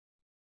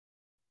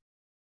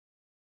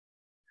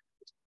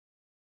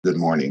Good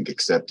morning,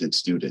 accepted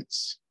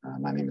students.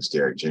 My name is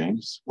Derek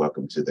James.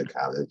 Welcome to the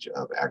College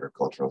of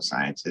Agricultural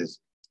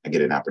Sciences. I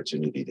get an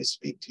opportunity to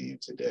speak to you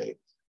today,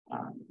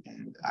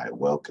 and I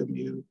welcome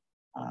you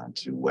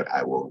to what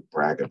I will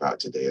brag about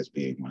today as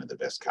being one of the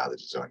best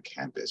colleges on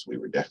campus. We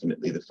were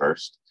definitely the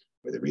first,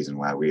 for the reason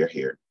why we are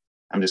here.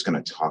 I'm just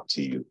going to talk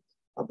to you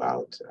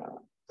about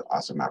the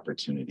awesome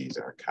opportunities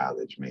our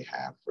college may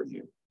have for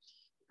you.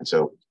 And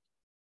so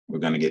we're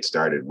going to get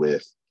started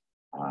with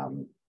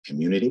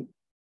community.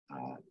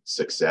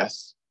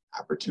 Success,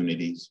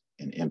 opportunities,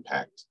 and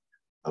impact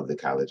of the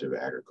College of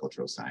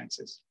Agricultural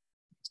Sciences.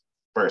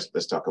 First,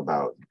 let's talk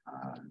about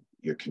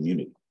your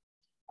community.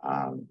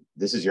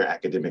 This is your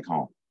academic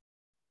home.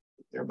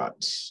 There are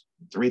about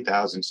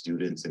 3,000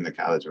 students in the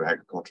College of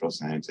Agricultural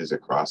Sciences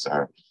across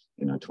our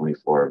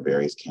 24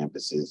 various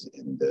campuses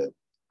in the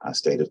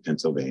state of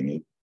Pennsylvania.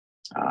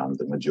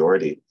 The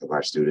majority of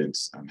our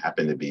students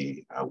happen to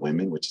be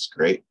women, which is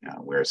great.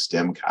 We're a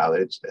STEM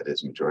college that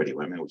is majority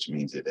women, which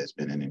means it has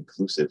been an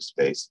inclusive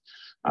space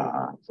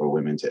for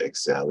women to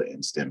excel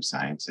in STEM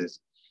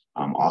sciences.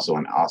 Also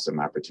an awesome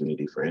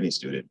opportunity for any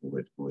student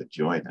who would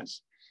join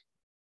us.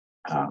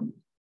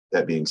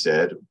 That being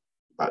said,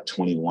 about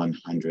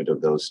 2,100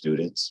 of those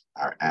students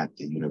are at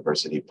the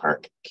University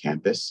Park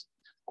campus.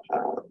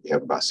 We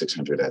have about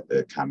 600 at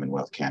the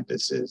Commonwealth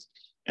campuses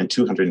and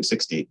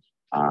 260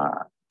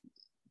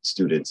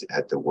 students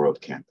at the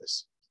World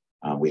Campus.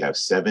 We have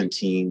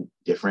 17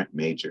 different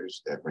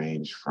majors that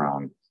range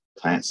from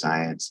plant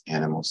science,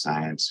 animal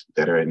science,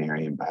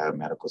 veterinary and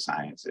biomedical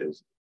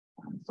sciences,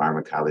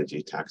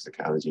 pharmacology,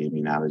 toxicology,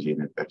 immunology,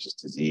 and infectious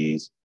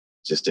disease,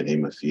 just to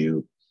name a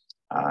few,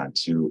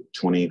 to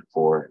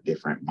 24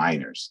 different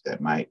minors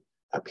that might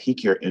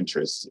pique your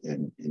interest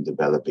in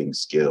developing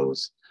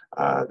skills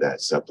that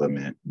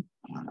supplement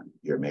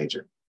your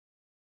major.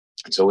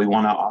 So we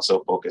want to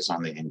also focus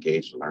on the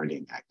engaged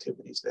learning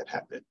activities that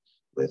happen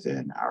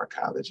within our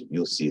college, and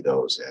you'll see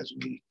those as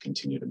we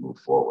continue to move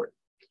forward.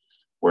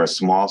 We're a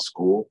small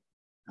school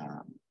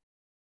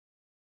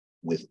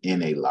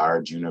within a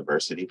large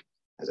university.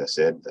 As I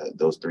said,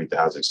 those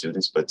 3,000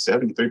 students, but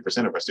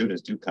 73% of our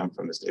students do come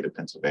from the state of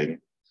Pennsylvania,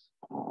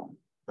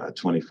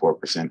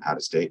 24% out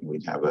of state, and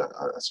we have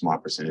a small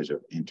percentage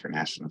of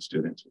international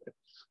students.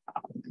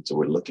 And so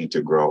we're looking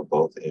to grow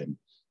both in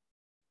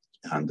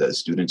the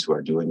students who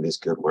are doing this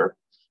good work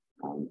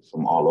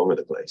from all over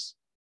the place.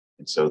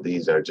 And so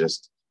this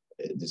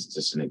is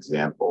just an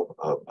example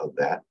of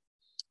that.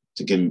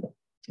 To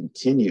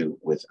continue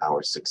with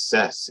our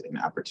success and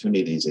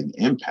opportunities and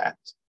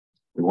impact,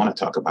 we want to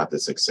talk about the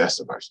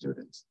success of our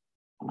students,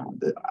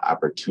 the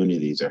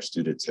opportunities our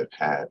students have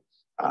had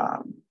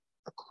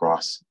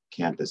across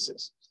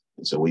campuses.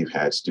 And so we've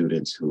had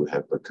students who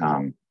have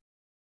become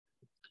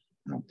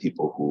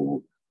people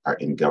who are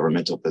in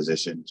governmental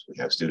positions. We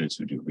have students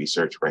who do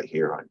research right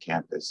here on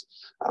campus.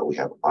 We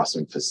have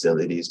awesome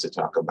facilities to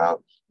talk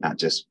about, not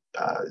just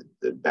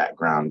the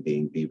background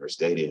being Beaver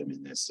Stadium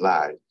in this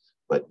slide,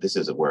 but this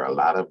is where a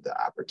lot of the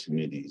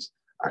opportunities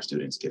our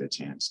students get a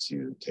chance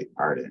to take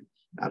part in,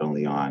 not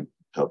only on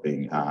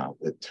helping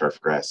with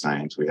turf grass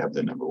science. We have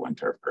the #1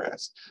 turf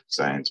grass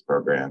science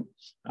program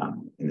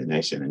in the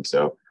nation. And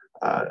so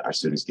our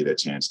students get a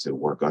chance to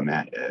work on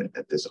that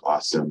at this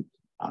awesome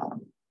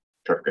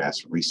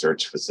turfgrass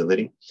research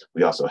facility.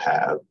 We also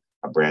have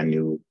a brand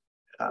new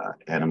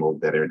animal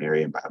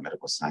veterinary and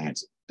biomedical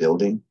science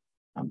building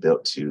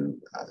built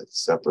to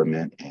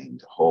supplement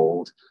and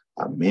hold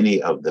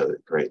many of the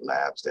great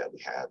labs that we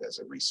have as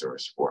a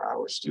resource for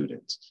our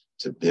students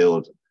to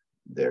build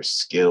their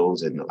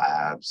skills in the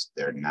labs,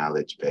 their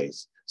knowledge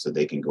base, so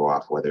they can go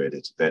off, whether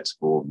it's vet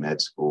school,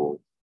 med school,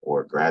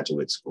 or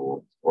graduate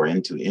school, or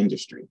into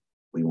industry.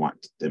 We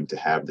want them to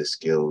have the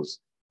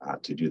skills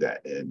to do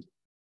that. And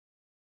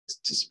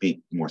to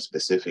speak more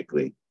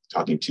specifically,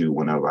 talking to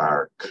one of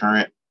our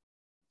current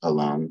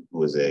alum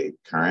who is a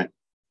current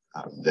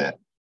vet,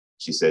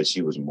 she said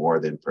she was more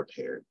than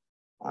prepared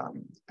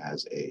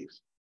as a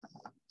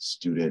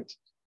student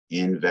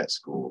in vet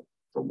school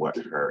for what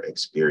her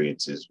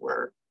experiences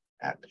were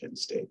at Penn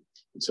State.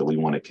 And so we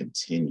want to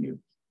continue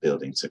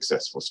building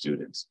successful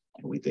students,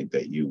 and we think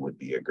that you would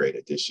be a great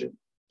addition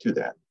to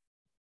that.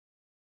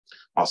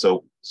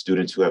 Also,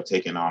 students who have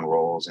taken on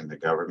roles in the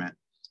government,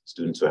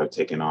 students who have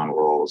taken on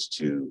roles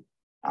to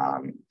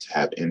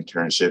have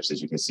internships.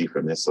 As you can see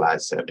from this slide,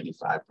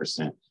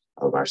 75%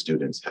 of our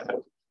students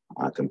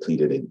have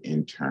completed an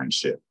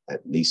internship,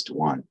 at least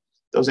one.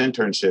 Those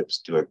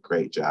internships do a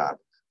great job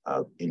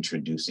of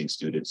introducing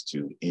students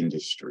to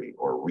industry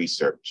or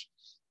research,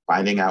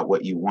 finding out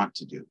what you want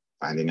to do,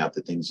 finding out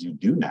the things you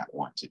do not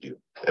want to do.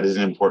 That is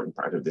an important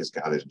part of this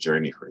college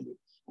journey for you.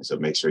 And so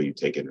make sure you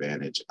take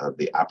advantage of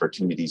the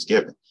opportunities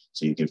given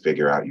so you can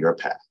figure out your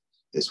path.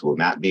 This will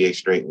not be a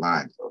straight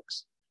line,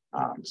 folks.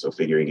 So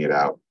figuring it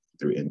out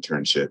through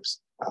internships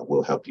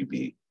will help you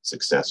be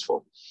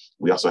successful.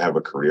 We also have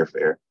a career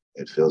fair.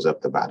 It fills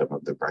up the bottom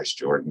of the Bryce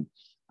Jordan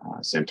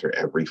Center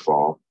every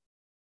fall.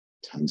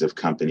 Tons of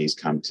companies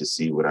come to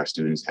see what our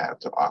students have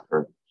to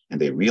offer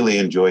and they really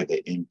enjoyed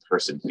the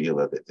in-person feel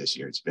of it this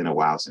year. It's been a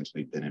while since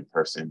we've been in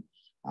person,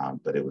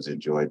 but it was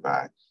enjoyed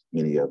by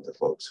many of the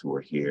folks who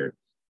were here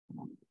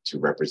to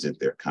represent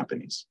their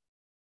companies.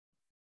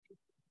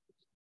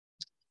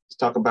 Let's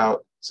talk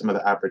about some of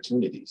the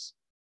opportunities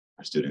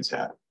our students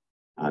have.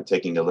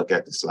 Taking a look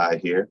at the slide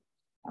here,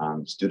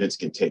 students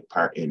can take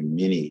part in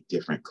many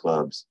different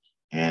clubs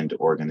and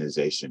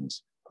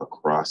organizations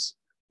across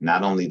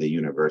not only the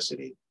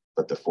university,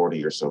 but the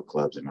 40 or so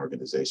clubs and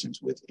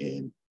organizations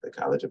within the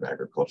College of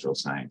Agricultural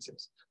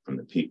Sciences, from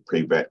the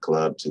pre-vet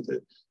club to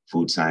the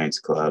food science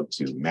club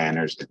to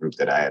Manners, the group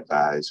that I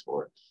advise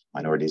for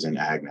minorities in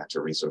ag,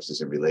 natural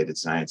resources, and related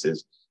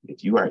sciences.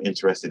 If you are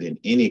interested in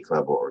any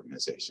club or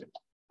organization,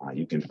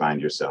 you can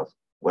find yourself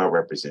well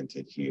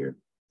represented here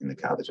in the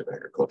College of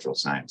Agricultural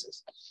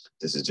Sciences.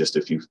 This is just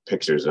a few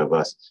pictures of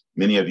us.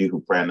 Many of you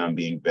who plan on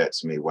being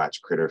vets may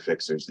watch Critter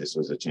Fixers. This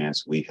was a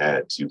chance we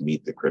had to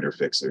meet the Critter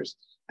Fixers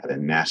at a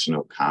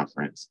national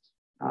conference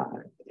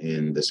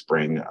in the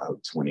spring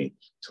of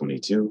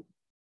 2022.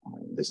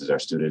 This is our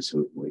students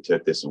who we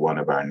took. This is one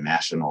of our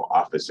national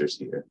officers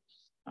here.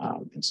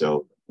 And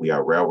so we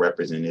are well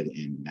represented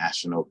in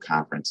national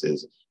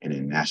conferences and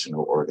in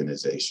national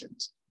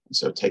organizations. And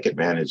so take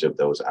advantage of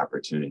those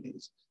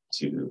opportunities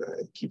to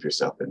keep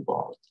yourself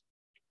involved.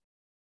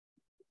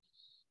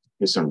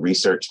 Here's some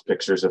research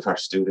pictures of our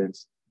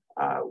students.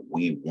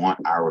 We want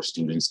our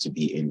students to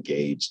be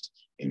engaged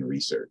in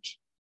research.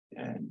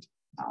 And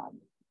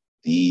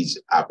these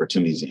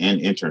opportunities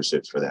and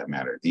internships for that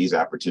matter, these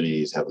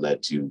opportunities have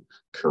led to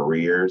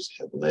careers,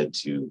 have led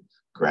to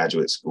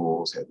graduate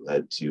schools, have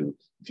led to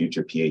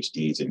future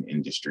PhDs in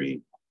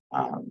industry,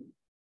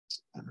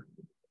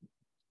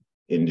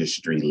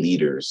 industry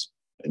leaders.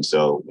 And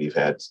so we've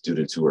had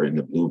students who are in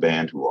the blue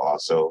band who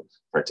also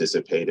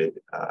participated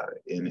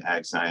in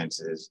ag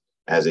sciences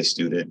as a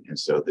student. And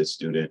so this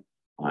student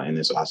in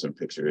this awesome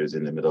picture is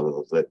in the middle of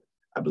a flip.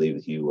 I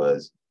believe he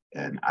was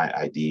an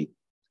IID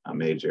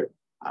major.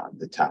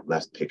 The top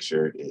left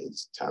picture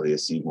is Talia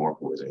Seymour,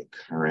 who is a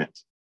current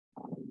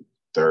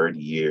third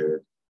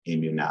year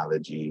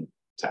immunology,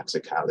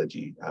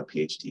 toxicology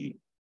PhD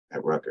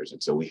at Rutgers.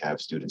 And so we have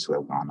students who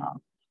have gone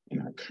on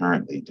and are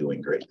currently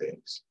doing great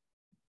things.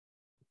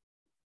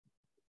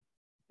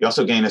 You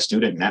also gain a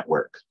student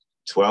network,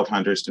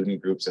 1,200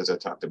 student groups, as I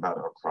talked about,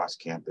 across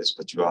campus,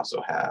 but you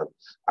also have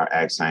our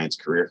Ag Science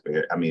Career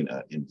Fair,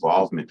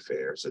 involvement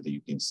fair, so that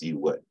you can see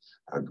what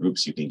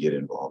groups you can get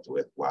involved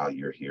with while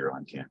you're here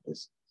on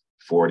campus.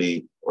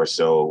 40 or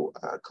so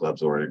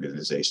clubs or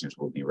organizations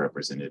will be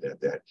represented at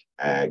that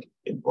Ag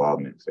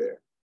Involvement Fair.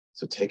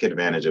 So take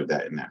advantage of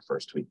that in that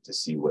first week to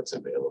see what's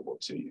available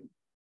to you.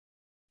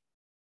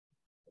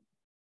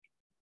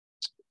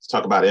 Let's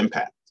talk about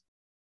impact.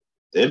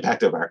 The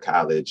impact of our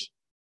college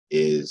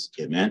is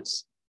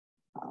immense.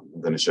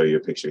 I'm going to show you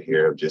a picture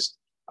here of just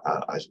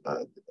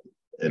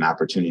an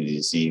opportunity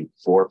to see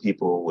 4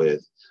 people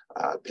with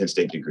Penn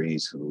State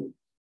degrees who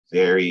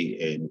vary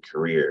in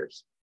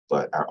careers,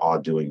 but are all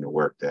doing the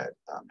work that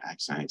Ag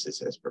Sciences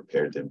has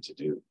prepared them to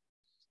do.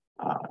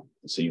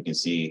 So you can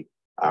see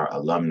our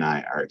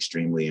alumni are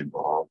extremely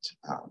involved.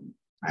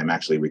 I'm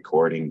actually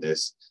recording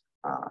this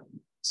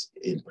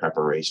in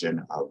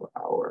preparation of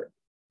our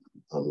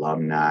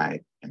alumni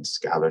and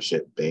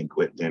scholarship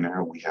banquet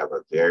dinner. We have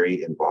a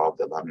very involved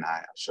alumni.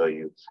 I'll show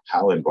you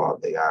how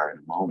involved they are in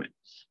a moment.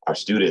 Our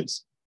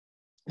students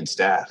and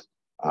staff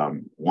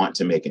want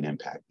to make an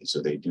impact,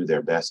 so they do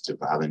their best to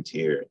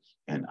volunteer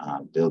and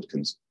build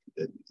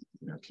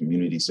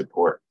community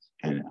support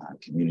and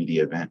community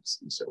events.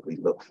 And so we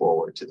look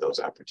forward to those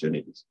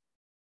opportunities.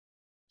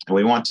 And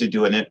we want to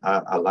do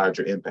a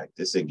larger impact.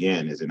 This,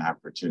 again, is an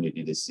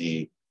opportunity to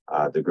see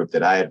the group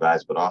that I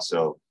advise, but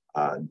also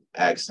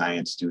ag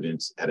science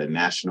students at a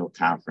national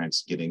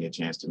conference, getting a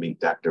chance to meet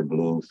Dr.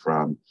 Blue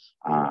from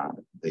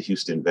the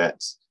Houston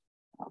Vets.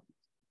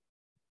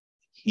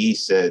 He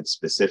said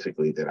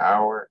specifically that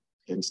our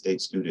Penn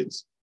State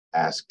students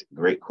asked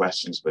great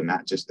questions, but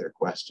not just their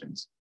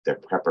questions, their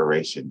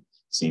preparation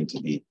seemed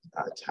to be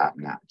top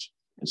notch.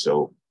 And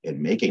so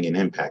in making an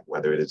impact,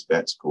 whether it is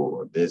vet school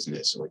or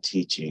business or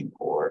teaching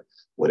or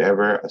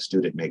whatever a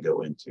student may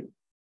go into,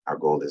 our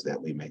goal is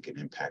that we make an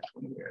impact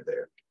when we are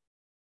there.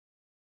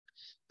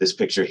 This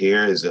picture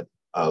here is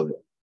of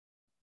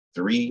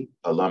 3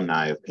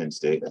 alumni of Penn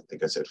State. I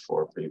think I said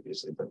 4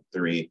 previously, but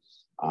 3.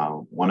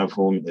 One of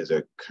whom is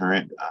a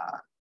current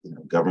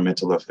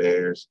governmental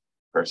affairs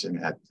person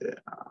at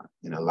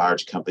in a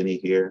large company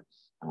here.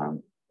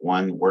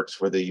 One works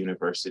for the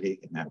university,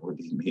 and that would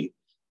be me.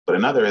 But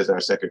another is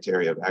our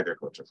Secretary of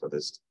Agriculture for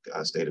the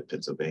state of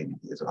Pennsylvania.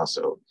 He is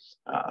also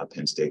a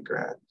Penn State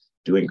grad,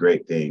 doing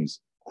great things,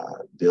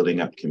 building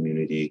up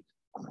community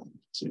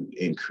to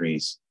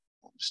increase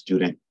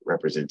student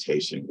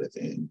representation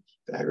within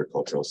the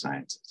agricultural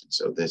sciences. And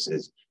so this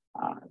is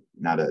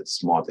not a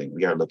small thing.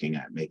 We are looking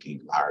at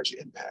making large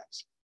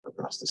impacts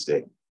across the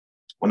state.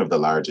 One of the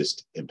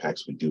largest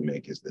impacts we do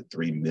make is the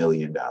 $3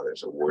 million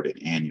awarded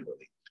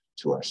annually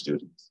to our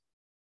students.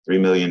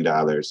 $3 million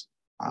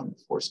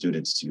for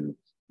students to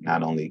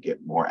not only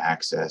get more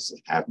access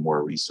and have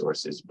more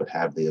resources, but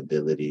have the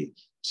ability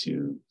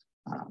to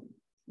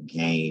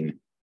gain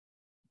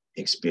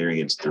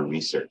experience through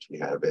research. We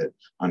have an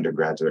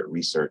undergraduate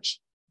research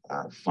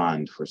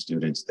fund for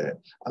students that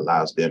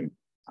allows them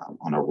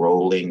on a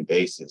rolling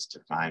basis to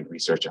find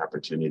research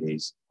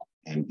opportunities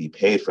and be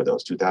paid for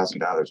those.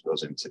 $2,000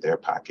 goes into their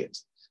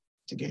pockets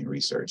to gain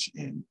research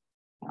and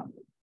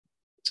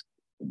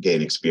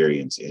gain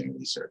experience in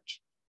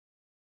research.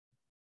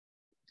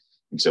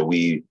 And so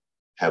we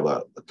have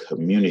a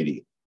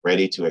community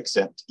ready to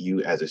accept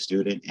you as a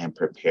student and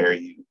prepare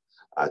you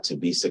to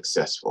be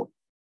successful.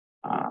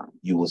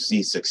 You will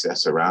see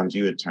success around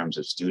you in terms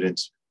of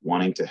students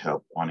wanting to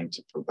help, wanting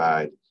to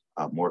provide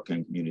more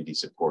community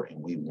support,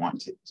 and we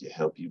want to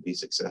help you be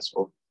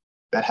successful.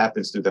 That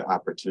happens through the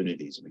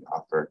opportunities we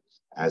offer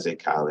as a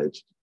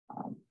college,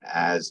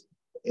 as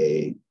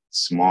a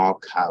small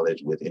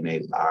college within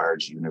a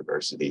large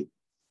university,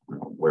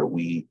 where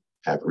we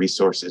have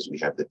resources, we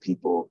have the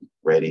people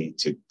ready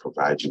to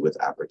provide you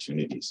with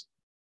opportunities.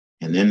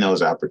 And in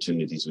those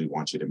opportunities, we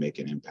want you to make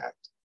an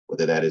impact,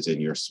 whether that is in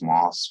your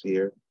small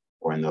sphere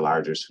or in the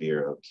larger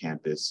sphere of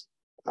campus,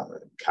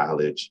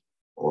 college,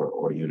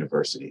 or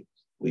university.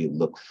 We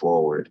look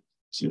forward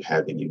to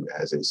having you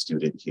as a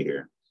student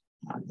here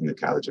in the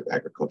College of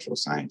Agricultural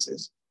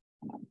Sciences.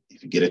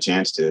 If you get a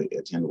chance to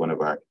attend one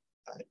of our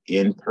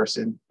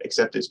in-person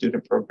accepted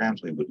student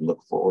programs, we would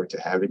look forward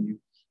to having you.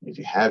 If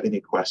you have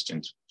any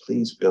questions,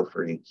 please feel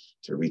free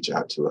to reach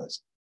out to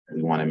us.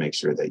 We want to make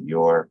sure that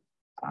your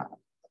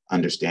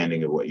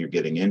understanding of what you're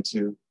getting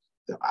into,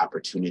 the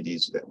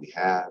opportunities that we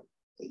have,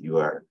 that you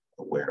are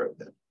aware of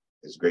them.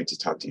 It's great to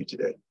talk to you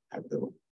today. Have a good one.